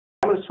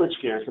I'm going to switch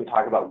gears and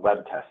talk about web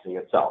testing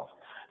itself.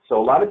 So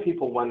a lot of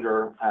people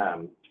wonder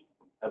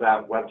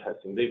about web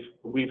testing.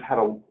 We've had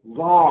a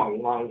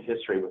long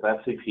history with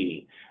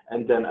SCP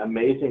and done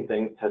amazing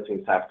things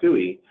testing SAP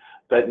GUI,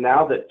 but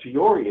now that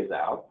Fiori is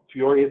out,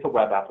 Fiori is a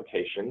web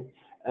application,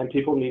 and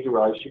people need to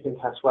realize you can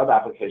test web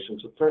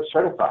applications with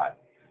Certify.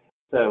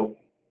 So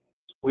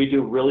we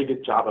do a really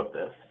good job of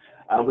this.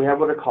 We have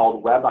what are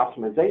called web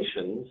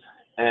optimizations,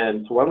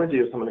 and so what I'm going to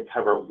do is I'm going to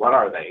cover what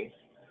are they,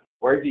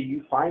 where do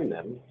you find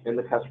them in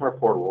the customer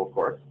portal, of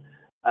course,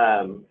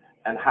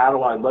 and how do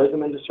I load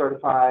them into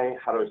Certify,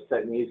 how do I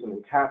set and use them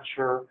in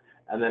Capture,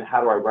 and then how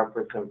do I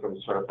reference them from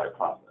the Certify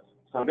process.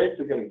 So I'm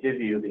basically going to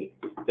give you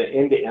the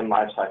end-to-end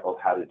life cycle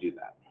of how to do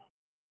that.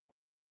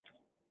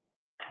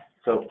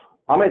 So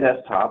on my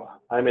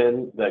desktop, I'm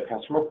in the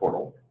customer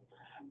portal,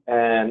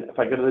 and if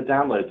I go to the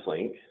downloads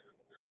link,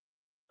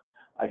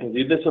 I can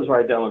do this as where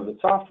I download the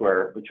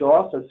software, but you'll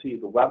also see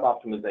the web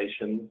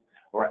optimization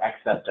or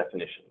access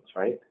definitions,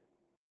 right?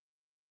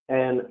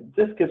 And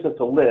this gives us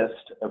a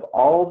list of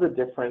all the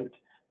different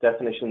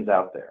definitions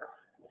out there,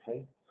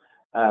 okay?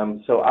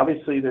 So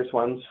obviously there's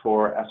ones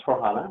for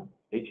S/4HANA,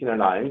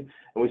 1809,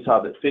 and we saw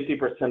that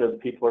 50% of the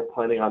people are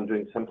planning on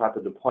doing some type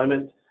of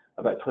deployment,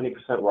 about 20%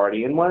 were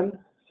already in one.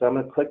 So I'm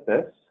going to click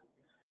this,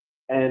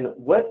 and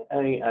what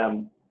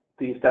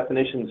these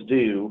definitions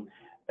do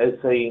is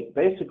they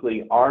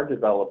basically, our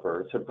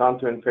developers have gone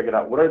through and figured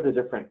out what are the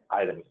different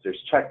items. There's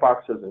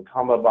checkboxes and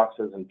combo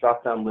boxes and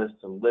drop-down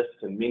lists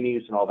and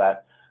menus and all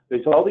that.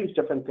 There's all these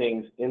different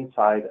things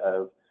inside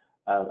of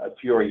a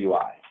Fiori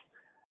UI.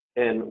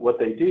 And what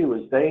they do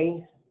is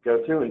they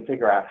go through and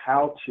figure out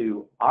how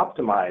to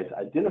optimize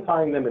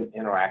identifying them and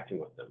interacting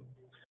with them,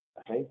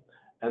 okay?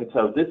 And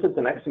so this is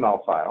an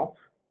XML file.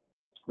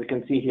 We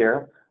can see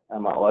here,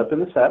 I'll open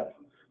this up.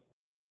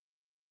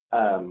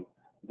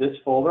 This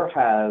folder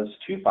has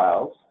two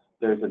files.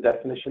 There's a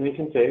definition and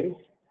config.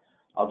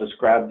 I'll just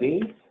grab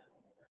these.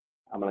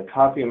 I'm going to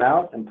copy them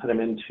out and put them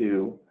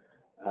into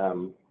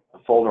a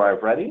folder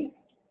I've ready.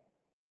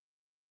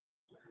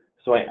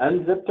 So I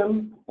unzip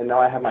them, and now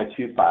I have my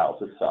two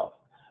files itself.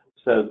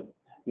 So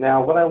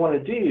now what I want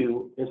to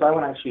do is I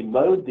want to actually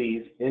load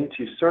these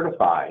into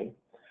Certify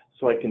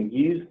so I can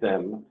use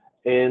them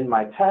in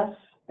my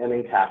tests and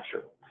in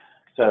Capture.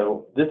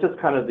 So this is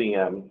kind of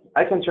the,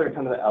 I consider it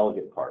kind of the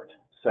elegant part.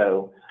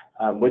 So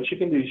what you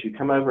can do is you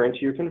come over into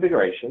your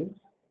configurations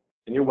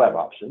and your web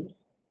options,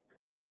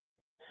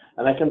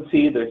 and I can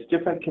see there's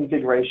different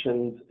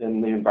configurations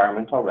in the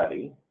environment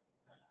already.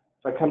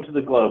 If I come to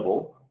the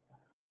global,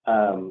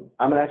 I'm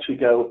going to actually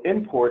go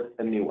import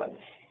a new one.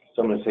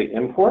 So I'm going to say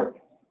import,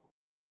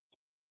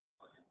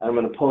 and I'm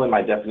going to pull in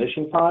my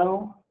definition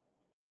file.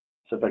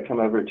 So if I come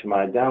over to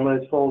my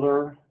downloads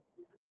folder,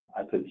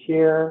 I put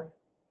here,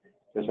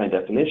 there's my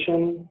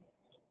definition,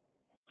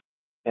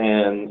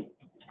 and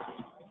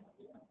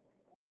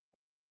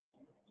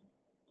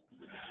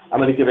I'm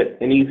going to give it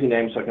an easy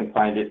name so I can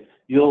find it.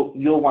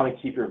 You'll want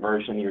to keep your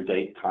version, your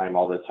date, time,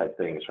 all those type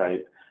things,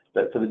 right?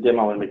 But for the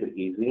demo, I want to make it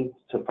easy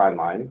to find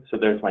mine. So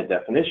there's my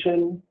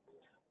definition,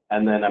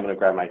 and then I'm going to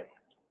grab my,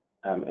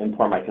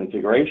 import my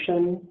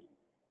configuration.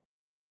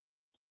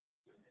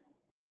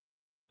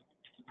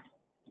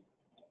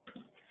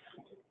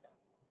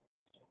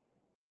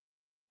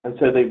 And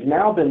so they've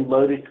now been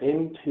loaded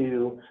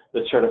into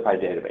the Certify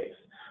database.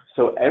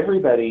 So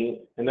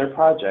everybody in their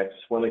projects,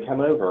 when they come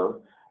over,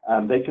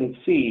 they can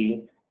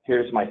see,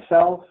 here's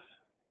myself,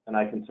 and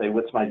I can say,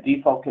 what's my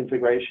default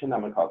configuration?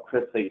 I'm going to call it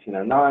Chris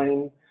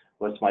 1809.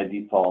 What's my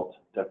default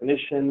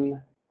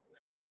definition?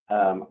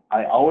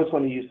 I always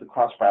want to use the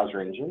cross-browser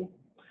engine.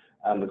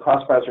 The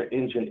cross-browser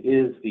engine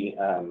is the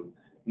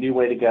new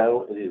way to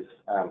go. It is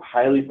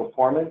highly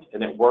performant,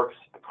 and it works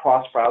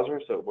across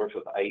browsers. So it works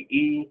with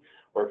IE,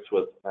 works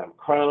with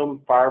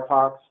Chrome,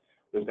 Firefox.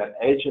 We've got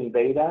Edge and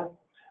Beta,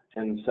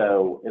 and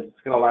so it's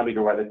going to allow me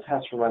to write a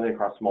test for running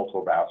across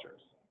multiple browsers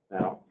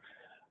now.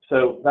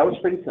 So that was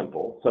pretty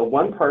simple. So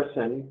one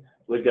person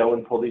would go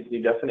and pull these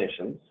new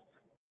definitions,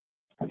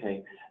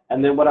 okay?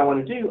 And then what I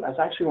want to do is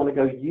actually want to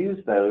go use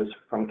those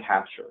from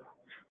Capture.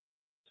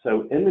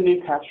 So in the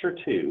new Capture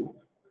 2,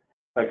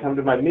 if I come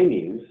to my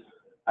menus,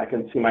 I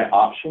can see my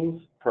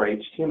options for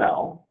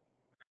HTML,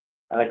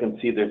 and I can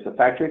see there's the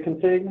factory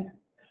config,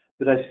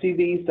 but I see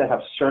these that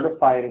have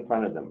Certify in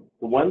front of them.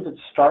 The ones that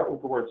start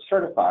with the word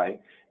Certify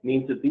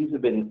means that these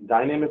have been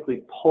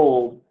dynamically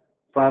pulled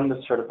from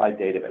the Certified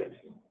database,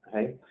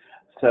 okay?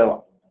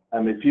 So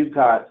if you've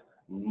got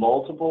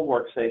multiple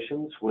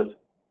workstations with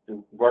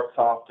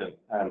Worksoft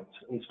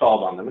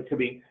installed on them, it could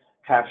be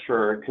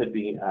Capture, it could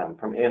be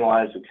from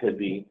Analyze, it could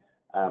be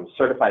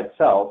Certify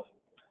itself.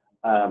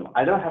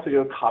 I don't have to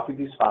go copy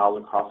these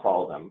files across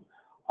all of them.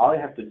 All I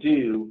have to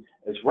do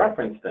is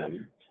reference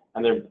them,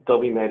 and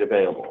they'll be made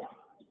available.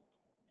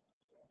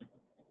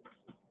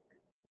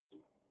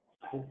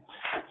 Okay.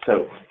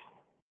 So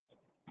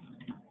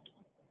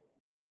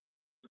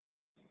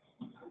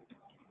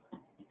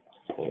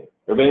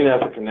everybody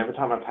knows I can never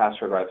tell my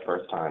password right the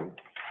first time.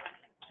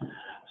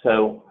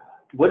 So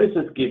what does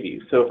this give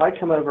you? So if I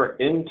come over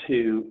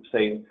into,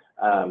 say,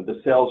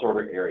 the sales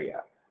order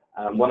area.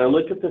 When I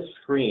look at the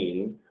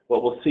screen,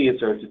 what we'll see is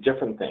there's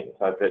different things.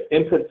 I've got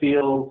input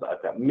fields,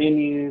 I've got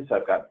menus,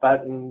 I've got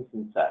buttons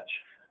and such.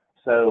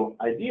 So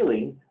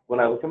ideally, when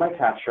I look at my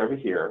capture over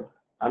here,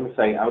 I'm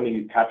saying I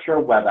need to capture a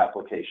web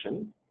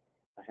application,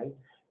 okay?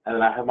 And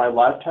then I have my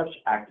live touch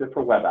active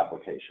for web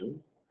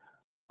applications.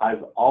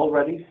 I've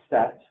already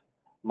set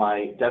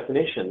my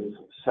definitions,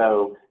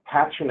 so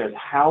capturing is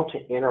how to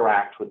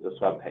interact with this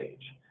web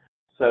page.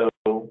 So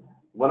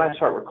when I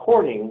start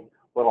recording,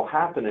 what will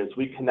happen is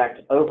we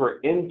connect over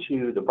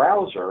into the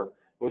browser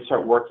and we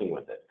start working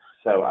with it.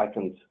 So I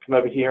can come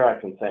over here, I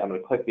can say I'm going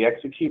to click the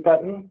execute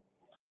button,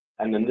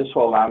 and then this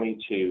will allow me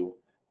to,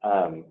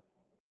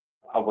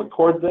 I'll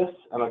record this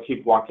and I'll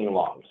keep walking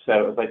along.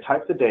 So as I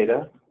type the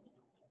data,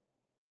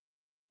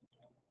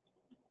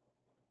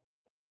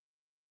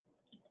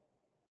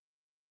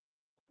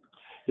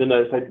 you'll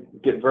notice I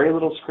get very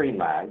little screen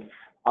lag.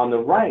 On the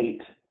right,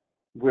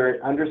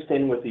 we're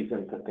understanding what these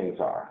input things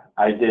are.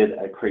 I did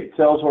a create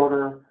sales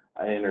order,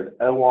 I entered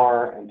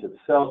OR into the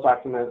sales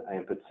document, I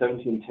input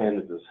 1710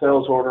 into the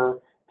sales order,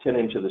 10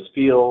 into this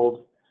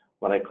field.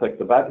 When I click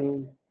the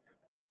button,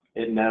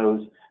 it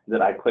knows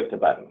that I clicked a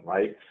button,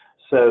 right?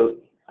 So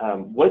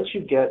what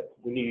you get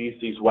when you use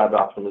these web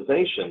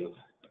optimizations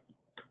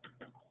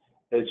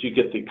is you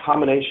get the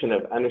combination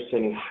of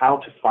understanding how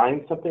to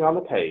find something on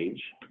the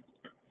page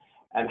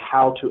and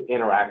how to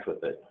interact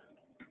with it.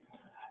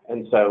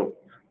 And so,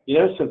 you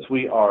know, since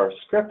we are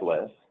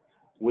scriptless,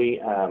 we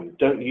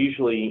don't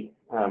usually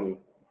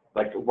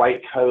like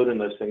write code and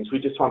those things. We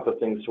just want the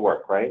things to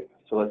work, right?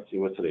 So let's see,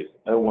 what's today's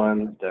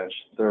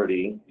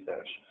 01-30-2019.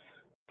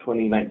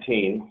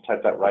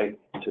 Type that right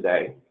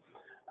today.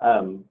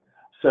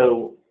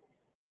 So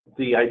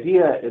the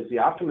idea is the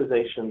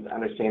optimizations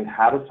understand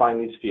how to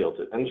find these fields.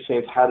 It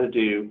understands how to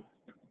do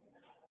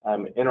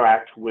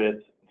interact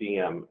with the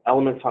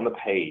elements on the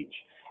page,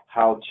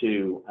 how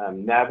to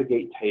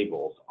navigate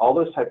tables, all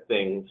those type of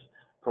things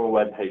from a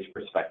web page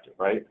perspective,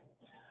 right?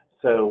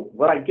 So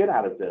what I get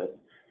out of this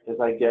is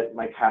I get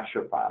my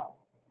capture file.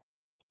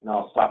 Now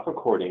I'll stop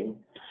recording.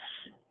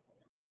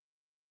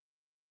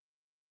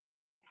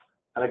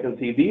 And I can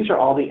see these are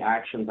all the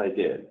actions I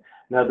did.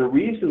 Now the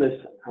reason this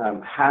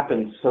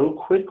happened so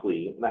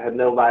quickly, and I had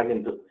no lag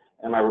in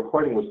my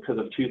recording, was because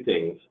of two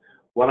things.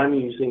 One, I'm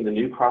using the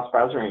new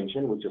cross-browser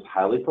engine, which is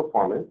highly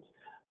performant,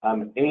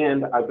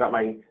 and I've got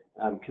my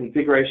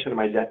configuration and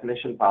my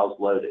definition files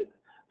loaded.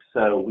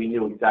 So we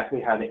knew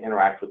exactly how to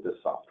interact with this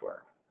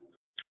software.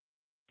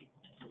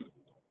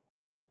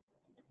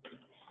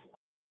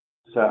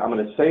 So I'm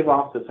going to save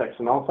off this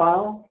XML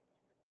file,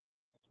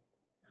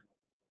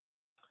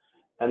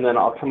 and then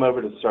I'll come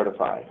over to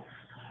Certify.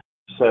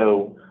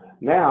 So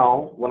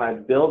now when I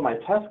build my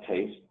test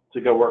case to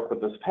go work with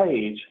this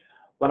page,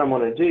 what I'm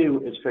going to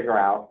do is figure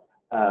out,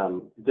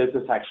 does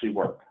this actually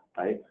work,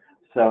 right?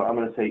 So I'm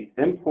going to say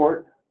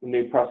import the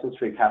new process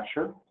tree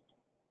capture,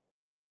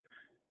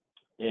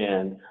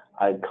 and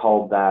I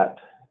called that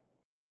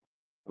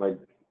my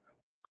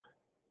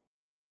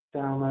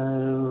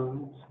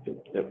downloads,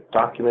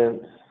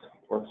 documents,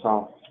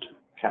 Worksoft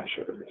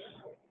captures.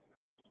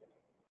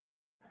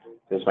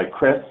 There's my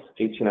Chris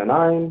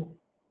 1809.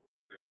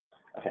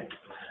 Okay,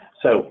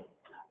 so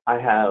I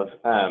have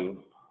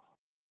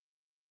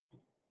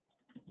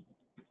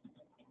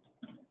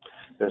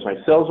there's my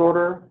sales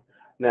order.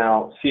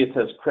 Now, see, it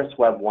says Chris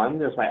Web 1.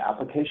 There's my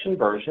application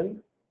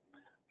version.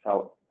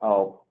 So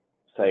I'll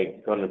say,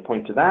 go ahead and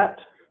point to that,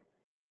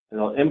 and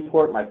I'll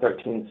import my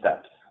 13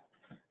 steps.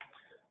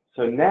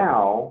 So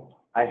now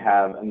I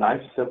have a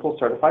nice, simple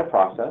certified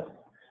process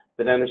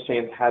that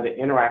understands how to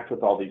interact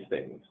with all these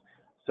things.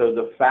 So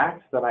the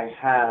fact that I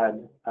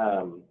had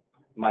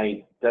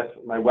my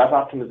web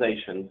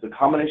optimizations, the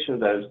combination of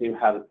those knew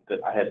how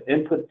that I had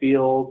input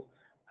fields,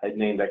 I had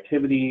named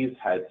activities,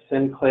 had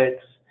send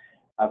clicks,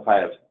 if I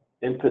have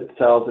input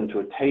cells into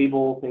a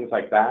table, things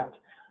like that.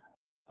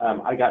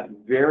 I got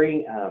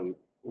very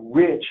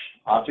rich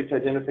object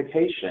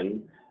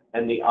identification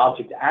and the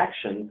object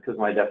actions because of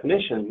my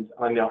definitions,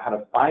 and I know how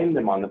to find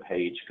them on the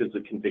page because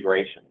of the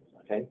configurations,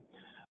 okay?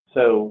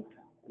 So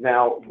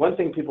now one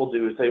thing people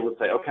do is they will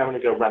say, okay, I'm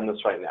going to go run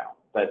this right now.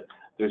 But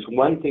there's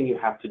one thing you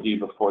have to do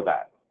before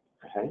that,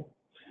 okay?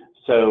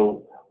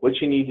 So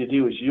what you need to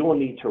do is you will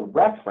need to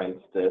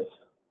reference this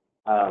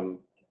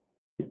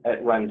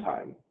at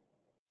runtime.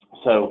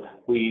 So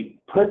we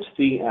put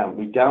the,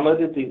 we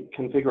downloaded the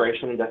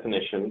configuration and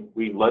definition,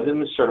 we loaded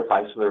them to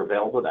Certify so they're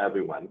available to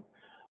everyone.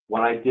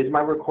 When I did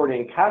my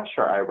recording and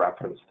capture, I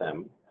referenced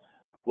them.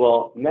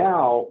 Well,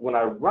 now when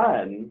I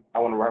run, I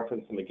want to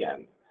reference them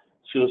again.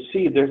 So you'll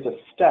see there's a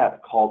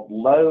step called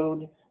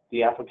load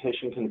the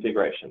application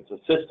configuration. So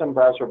system,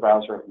 browser,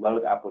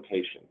 load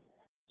application.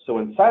 So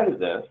inside of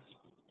this,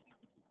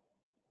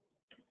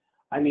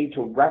 I need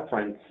to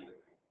reference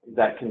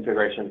that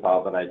configuration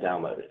file that I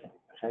downloaded,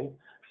 okay?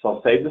 So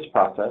I'll save this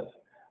process,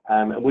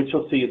 and what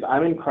you'll see is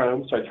I'm in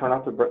Chrome, so I turn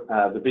off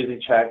the busy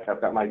check.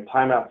 I've got my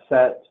timeout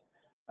set.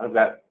 I've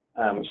got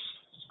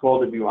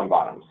scroll to view on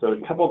bottom. So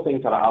a couple of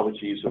things that I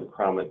always use with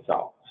Chrome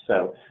itself.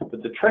 So,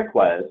 but the trick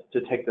was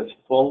to take this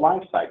full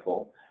life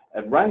cycle.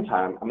 At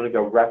runtime, I'm going to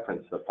go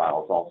reference the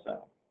files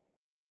also.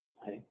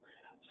 Okay,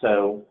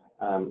 so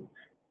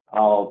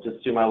I'll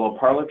just do my little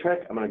parlor trick.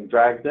 I'm going to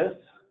drag this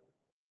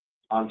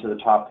onto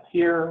the top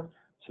here.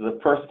 So the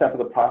first step of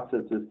the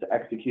process is to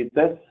execute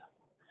this,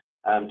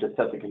 to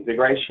set the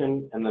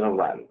configuration, and then I'll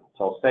run.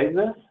 So I'll save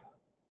this.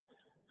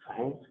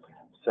 Okay.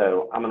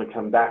 So I'm going to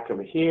come back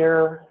over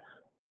here,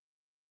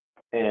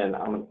 and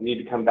I'm going to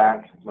need to come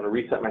back. I'm going to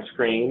reset my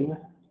screen.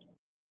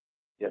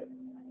 Yep.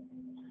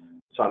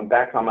 So I'm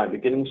back on my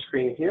beginning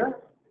screen here.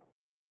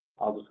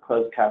 I'll just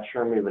close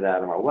Capture, move it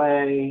out of my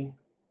way.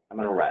 I'm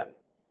going to run.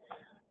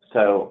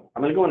 So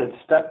I'm going to go in and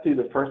step through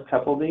the first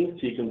couple of these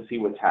so you can see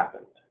what's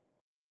happened.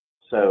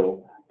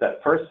 So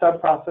that first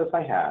sub-process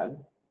I had,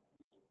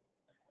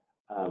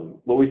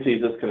 what we see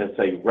is it's going to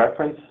say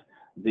reference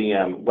the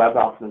web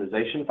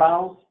optimization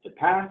files. It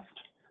passed.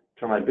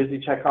 Turn my busy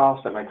check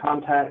off, set my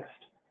context,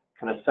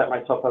 kind of set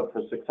myself up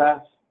for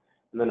success.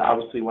 And then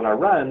obviously when I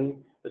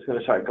run, it's going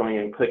to start going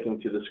and clicking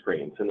through the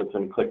screens. And it's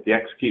going to click the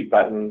execute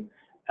button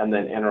and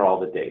then enter all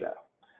the data.